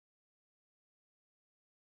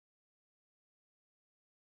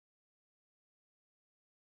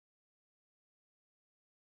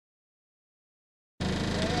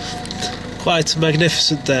Quite a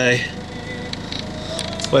magnificent day.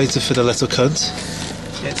 Waiting for the little cunt.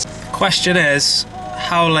 Question is,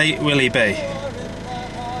 how late will he be?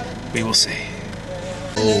 We will see.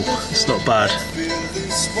 Oh, it's not bad.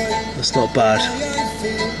 That's not bad.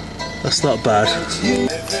 That's not bad.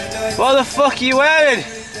 What the fuck are you wearing?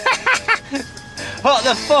 What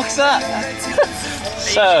the fuck's that?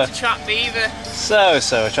 Trap beaver. So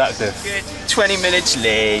attractive. Good. 20 minutes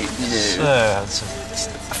late. So handsome.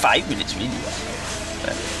 5 minutes really.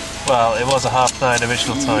 Well, it was a 9:30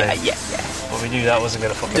 original time. Yeah. But we knew that wasn't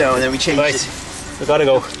going to fucking No, and then we changed right. it. We gotta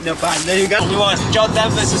go. No, fine. There you go. We want John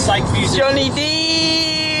Denver's the psych music. Johnny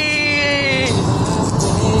D.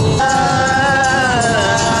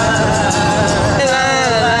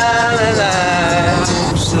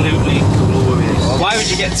 Absolutely glorious. Well, why would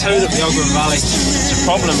you get towed up the Ogren Valley? It's a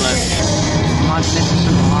problem, man.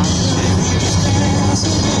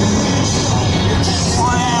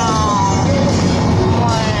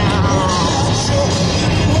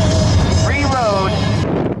 Free road.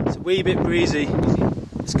 It's a wee bit breezy.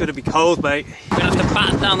 It's gonna be cold, mate. We're gonna have to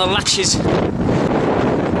batten down the latches. Fucking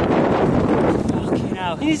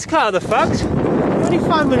hell. You need to cut out the fact. You're only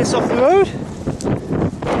 5 minutes off the road.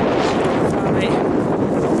 Mate.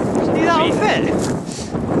 Is that unfit?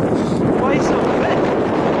 Why are you so unfit?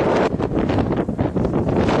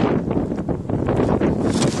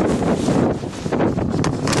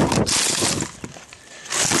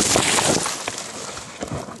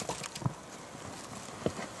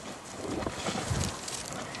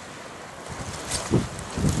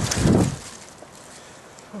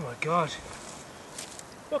 Oh my god.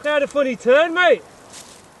 Fucking had a funny turn, mate.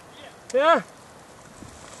 Yeah?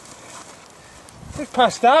 I just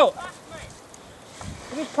passed out. I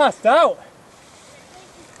just passed out.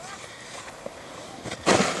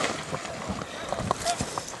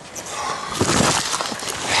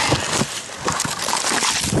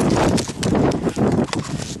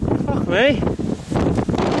 Fuck me.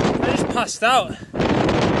 I just passed out.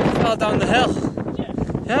 I fell down the hill.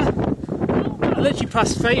 Yeah? I literally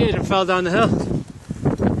passed fainted and fell down the hill.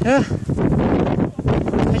 Yeah?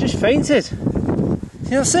 I just fainted. You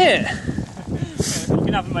don't see it?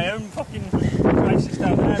 I'm having my own fucking crisis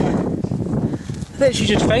down there, man. I literally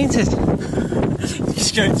just fainted. You're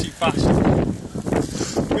just going too fast.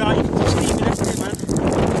 Right, you can just leave it next to it, man.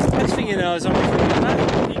 Next thing you know, I was on my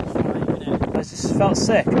feet. I just felt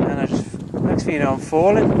sick, and then next thing you know, I'm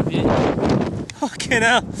falling. Yeah. Fucking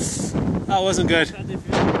hell. That wasn't good.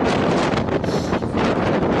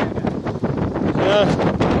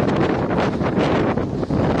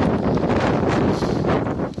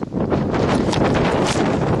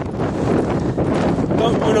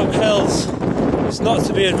 Don't run up hills. It's not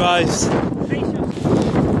to be advised.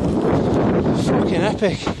 Fucking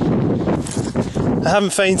epic. I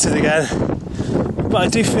haven't fainted again, but I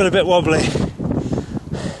do feel a bit wobbly.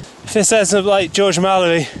 If this ends up like George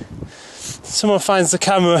Mallory, someone finds the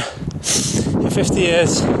camera in 50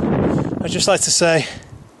 years, I'd just like to say,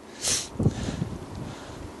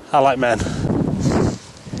 I like men.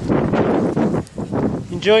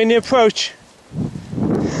 Enjoying the approach.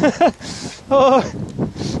 Oh.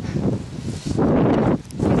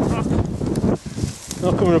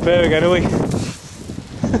 Not coming up here again, are we?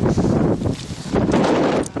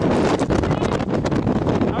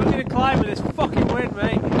 How are we going to climb with this fucking wind,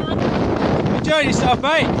 mate? Enjoy yourself,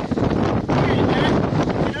 mate.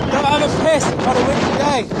 Don't have a piss on a windy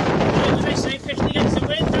day. They say 50 against the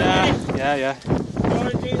wind, don't they? Yeah. You want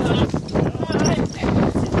to do that?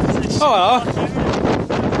 Oh,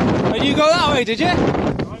 hello. Oh, you go that way, did you?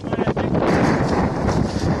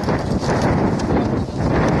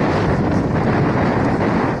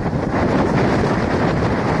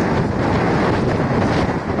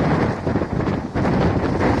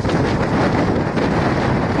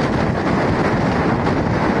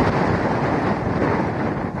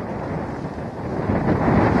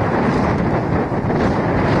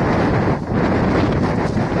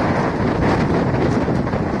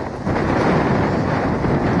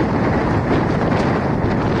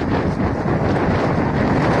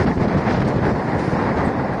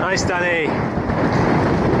 Nice, Danny.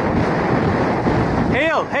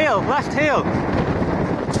 Heel, left heel.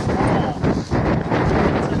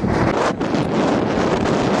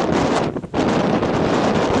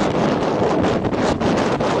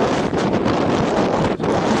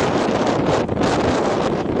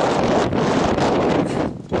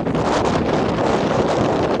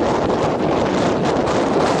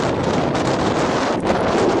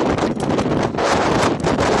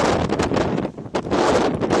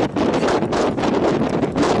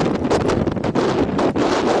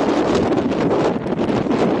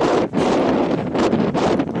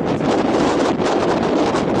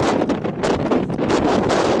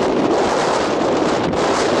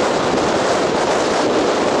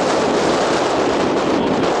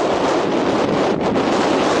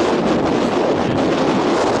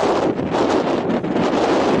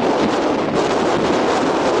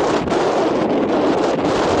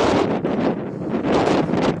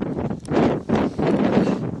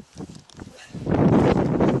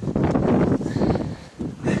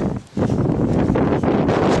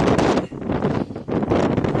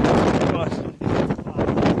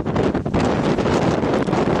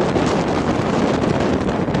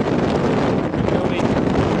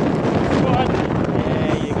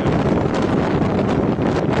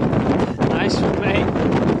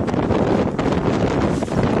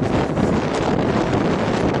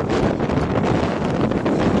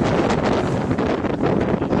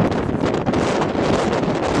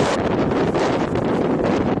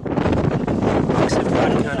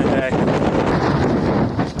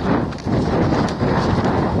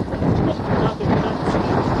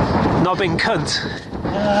 knobbing cunt.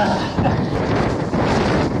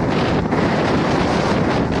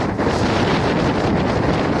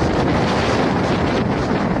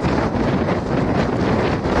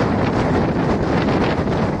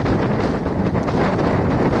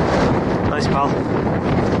 Nice pal.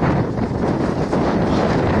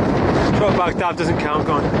 Throw back dab doesn't count,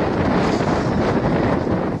 go on.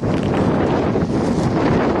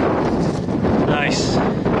 Nice.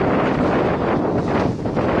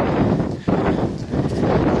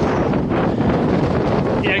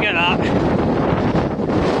 Yeah, get that.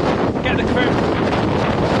 Get the crew.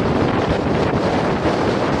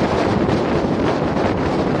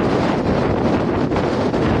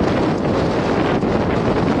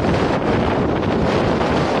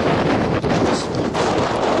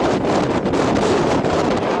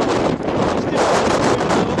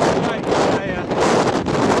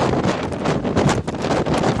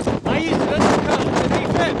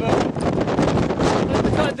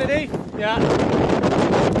 Yeah.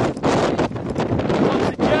 What's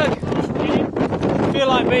the jug? I feel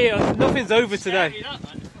like me, nothing's over today. Yeah,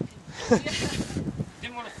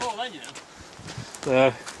 didn't want to fall then, you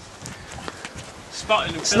know.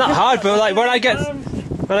 Spotting It's not hard, but like when I get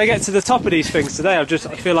to the top of these things today, I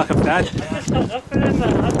feel like I'm dead.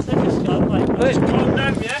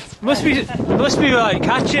 Must be like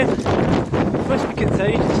catching. Must be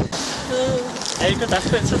contagious. Hey, good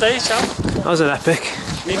effort today, champ. That was an epic.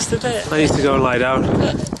 Needs to do it. I need to go and lie down.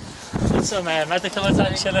 Need some medical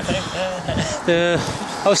attention, I think.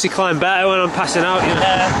 Obviously climb better when I'm passing out, you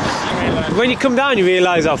know. When you come down you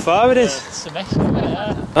realise how far it is. It's amazing,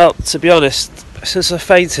 yeah. Well, to be honest, since I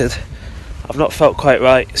fainted, I've not felt quite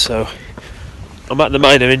right, so I'm at the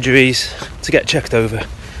minor injuries to get checked over.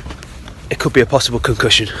 It could be a possible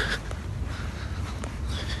concussion.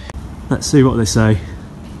 Let's see what they say.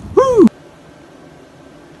 Woo!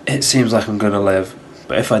 It seems like I'm gonna live,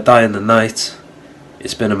 but if I die in the night,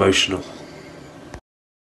 it's been emotional.